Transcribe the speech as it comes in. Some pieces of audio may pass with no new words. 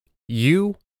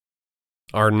You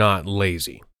are not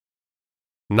lazy.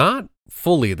 Not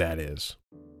fully, that is.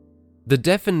 The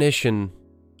definition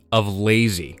of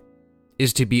lazy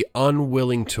is to be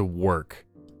unwilling to work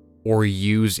or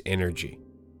use energy.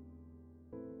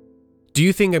 Do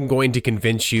you think I'm going to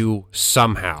convince you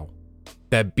somehow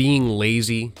that being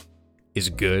lazy is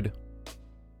good?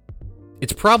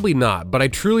 It's probably not, but I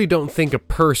truly don't think a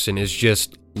person is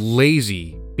just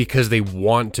lazy because they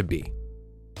want to be.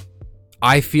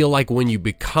 I feel like when you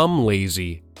become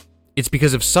lazy, it's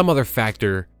because of some other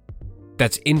factor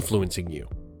that's influencing you.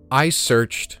 I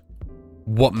searched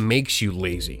what makes you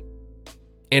lazy,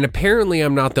 and apparently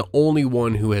I'm not the only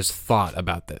one who has thought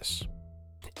about this.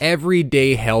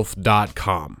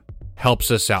 Everydayhealth.com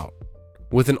helps us out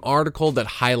with an article that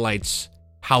highlights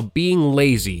how being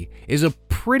lazy is a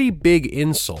pretty big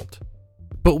insult,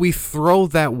 but we throw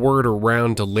that word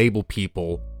around to label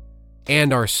people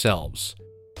and ourselves.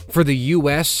 For the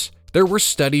US, there were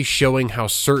studies showing how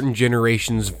certain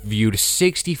generations viewed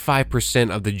 65%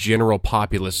 of the general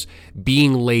populace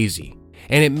being lazy,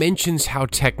 and it mentions how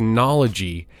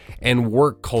technology and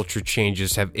work culture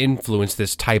changes have influenced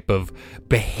this type of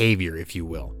behavior, if you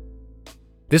will.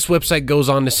 This website goes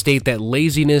on to state that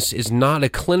laziness is not a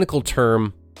clinical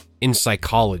term in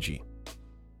psychology.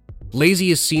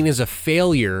 Lazy is seen as a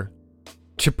failure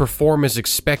to perform as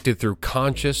expected through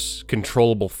conscious,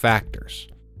 controllable factors.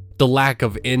 The lack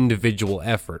of individual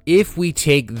effort. If we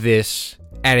take this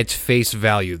at its face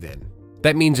value, then,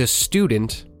 that means a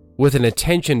student with an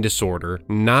attention disorder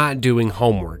not doing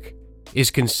homework is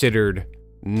considered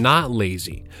not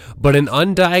lazy, but an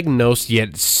undiagnosed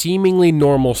yet seemingly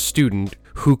normal student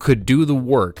who could do the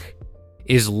work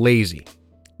is lazy.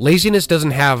 Laziness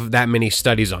doesn't have that many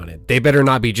studies on it. They better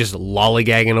not be just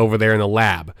lollygagging over there in the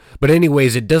lab. But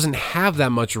anyways, it doesn't have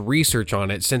that much research on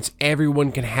it since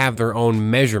everyone can have their own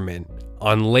measurement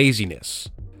on laziness.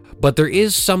 But there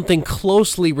is something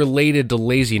closely related to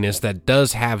laziness that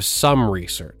does have some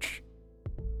research.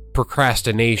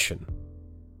 Procrastination.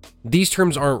 These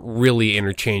terms aren't really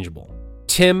interchangeable.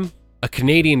 Tim, a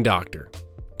Canadian doctor,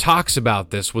 talks about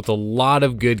this with a lot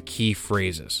of good key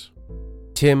phrases.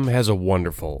 Tim has a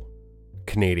wonderful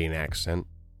Canadian accent.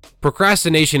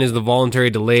 Procrastination is the voluntary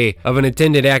delay of an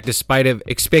intended act despite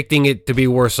expecting it to be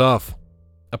worse off.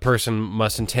 A person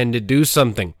must intend to do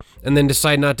something and then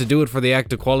decide not to do it for the act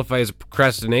to qualify as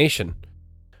procrastination.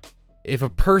 If a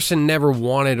person never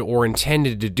wanted or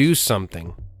intended to do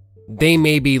something, they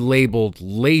may be labeled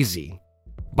lazy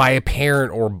by a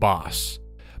parent or boss,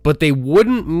 but they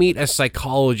wouldn't meet a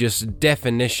psychologist's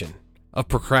definition of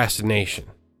procrastination.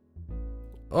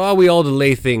 Oh, we all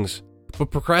delay things, but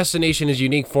procrastination is a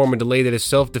unique form of delay that is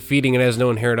self-defeating and has no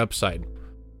inherent upside.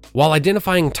 While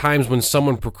identifying times when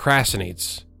someone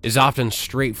procrastinates is often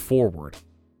straightforward,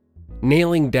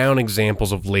 nailing down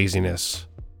examples of laziness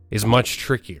is much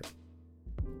trickier.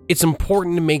 It's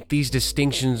important to make these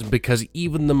distinctions because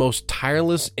even the most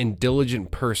tireless and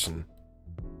diligent person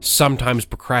sometimes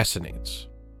procrastinates.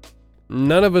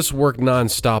 None of us work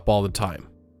non-stop all the time.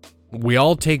 We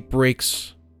all take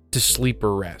breaks to sleep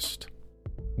or rest.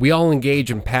 We all engage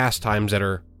in pastimes that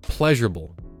are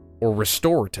pleasurable or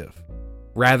restorative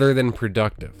rather than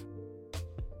productive.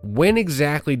 When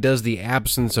exactly does the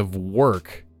absence of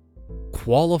work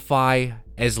qualify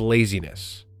as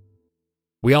laziness?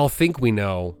 We all think we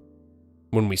know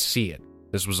when we see it.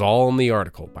 This was all in the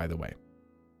article, by the way.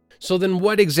 So then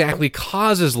what exactly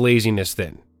causes laziness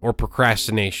then, or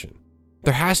procrastination?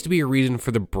 There has to be a reason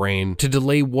for the brain to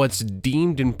delay what's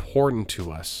deemed important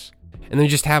to us, and then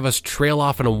just have us trail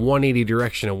off in a 180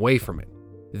 direction away from it.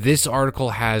 This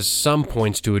article has some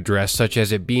points to address, such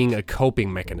as it being a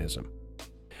coping mechanism.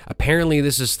 Apparently,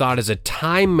 this is thought as a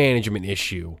time management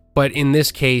issue, but in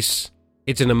this case,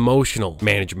 it's an emotional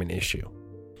management issue.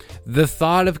 The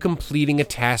thought of completing a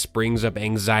task brings up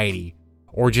anxiety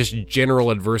or just general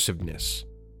aversiveness,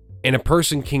 and a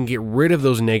person can get rid of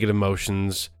those negative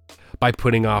emotions by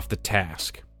putting off the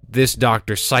task. This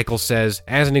Dr. Cycle says,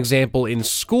 as an example, in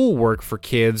schoolwork for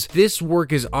kids, this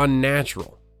work is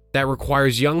unnatural. That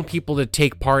requires young people to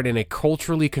take part in a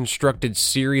culturally constructed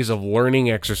series of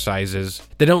learning exercises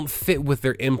that don't fit with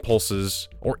their impulses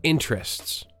or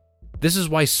interests. This is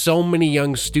why so many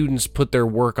young students put their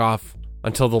work off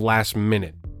until the last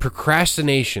minute.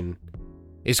 Procrastination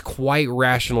is quite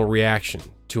rational reaction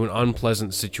to an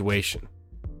unpleasant situation.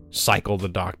 Cycle, the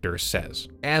doctor says.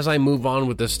 As I move on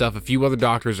with this stuff, a few other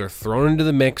doctors are thrown into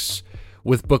the mix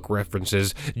with book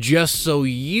references just so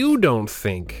you don't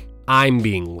think I'm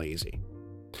being lazy.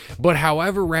 But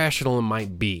however rational it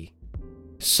might be,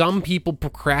 some people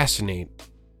procrastinate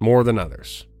more than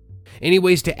others.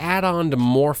 Anyways, to add on to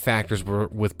more factors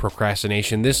with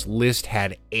procrastination, this list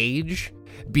had age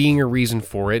being a reason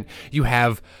for it. You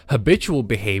have habitual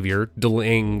behavior,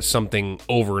 delaying something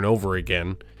over and over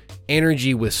again,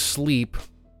 energy with sleep,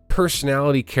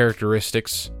 personality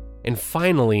characteristics, and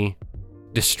finally,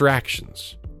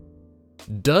 distractions.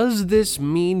 Does this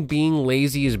mean being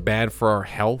lazy is bad for our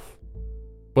health?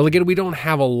 Well, again, we don't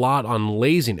have a lot on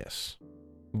laziness,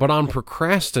 but on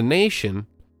procrastination,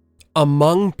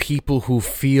 among people who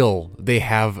feel they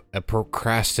have a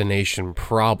procrastination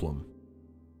problem,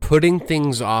 putting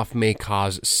things off may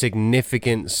cause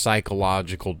significant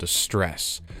psychological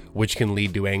distress, which can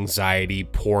lead to anxiety,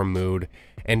 poor mood,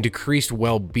 and decreased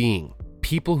well-being.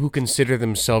 People who consider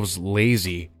themselves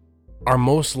lazy are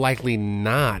most likely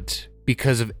not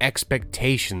because of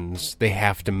expectations they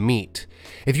have to meet.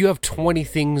 If you have 20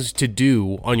 things to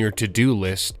do on your to-do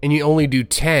list and you only do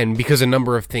 10 because a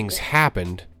number of things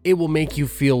happened, it will make you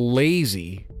feel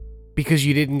lazy because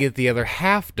you didn't get the other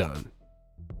half done.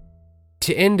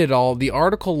 To end it all, the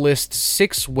article lists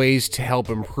 6 ways to help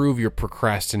improve your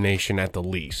procrastination at the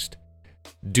least.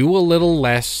 Do a little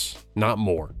less, not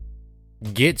more.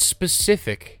 Get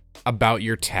specific about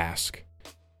your task.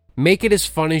 Make it as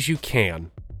fun as you can.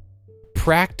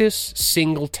 Practice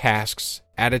single tasks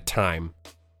at a time.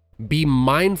 Be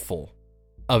mindful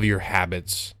of your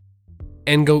habits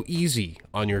and go easy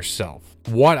on yourself.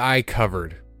 What I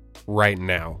covered right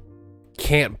now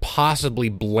can't possibly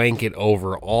blanket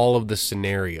over all of the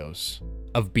scenarios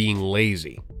of being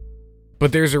lazy,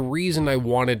 but there's a reason I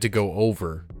wanted to go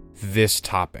over this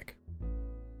topic.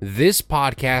 This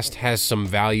podcast has some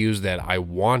values that I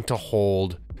want to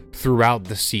hold throughout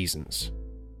the seasons.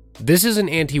 This is an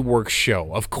anti-work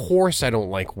show. Of course I don't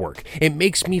like work. It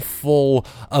makes me full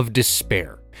of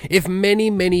despair. If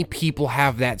many people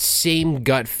have that same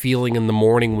gut feeling in the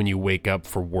morning when you wake up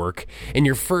for work, and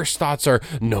your first thoughts are,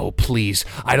 no, please,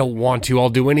 I don't want to, I'll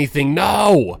do anything,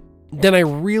 no! Then I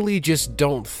really just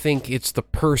don't think it's the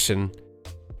person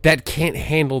that can't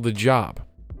handle the job.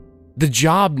 The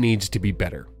job needs to be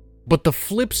better. But the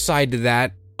flip side to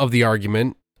that of the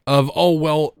argument of, oh,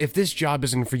 well, if this job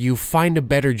isn't for you, find a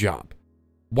better job.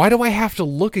 Why do I have to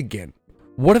look again?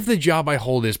 What if the job I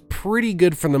hold is pretty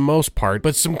good for the most part,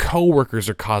 but some coworkers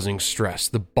are causing stress,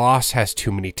 the boss has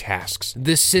too many tasks,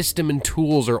 the system and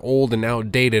tools are old and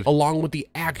outdated, along with the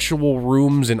actual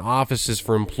rooms and offices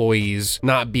for employees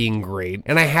not being great,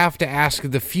 and I have to ask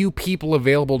the few people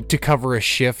available to cover a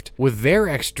shift with their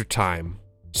extra time,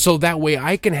 so that way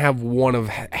I can have one of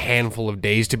a handful of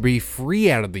days to be free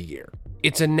out of the year.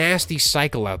 It's a nasty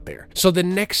cycle out there. So the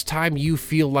next time you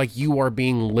feel like you are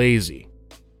being lazy,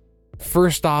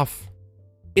 first off,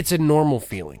 it's a normal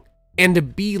feeling. And to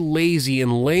be lazy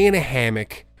and lay in a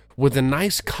hammock with a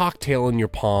nice cocktail in your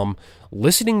palm,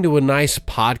 listening to a nice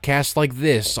podcast like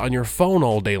this on your phone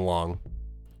all day long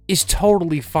is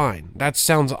totally fine. That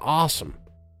sounds awesome.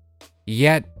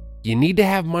 Yet, you need to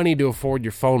have money to afford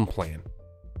your phone plan.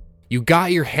 You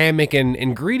got your hammock and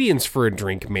ingredients for a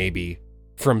drink, maybe,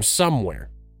 from somewhere.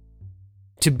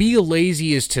 To be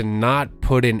lazy is to not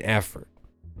put in effort.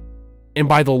 And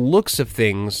by the looks of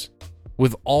things,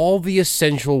 with all the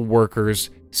essential workers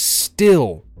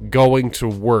still going to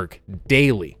work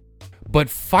daily, but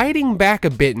fighting back a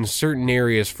bit in certain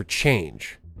areas for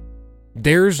change,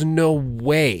 there's no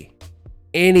way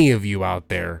any of you out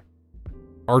there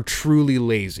are truly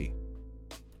lazy.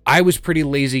 I was pretty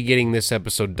lazy getting this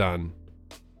episode done,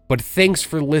 but thanks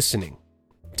for listening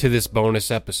to this bonus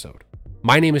episode.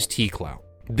 My name is T-Cloud.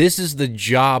 This is the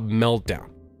Job Meltdown.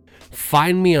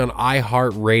 Find me on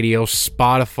iHeartRadio,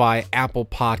 Spotify, Apple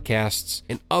Podcasts,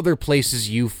 and other places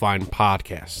you find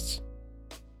podcasts.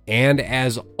 And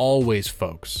as always,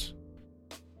 folks,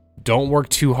 don't work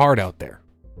too hard out there.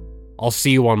 I'll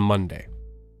see you on Monday.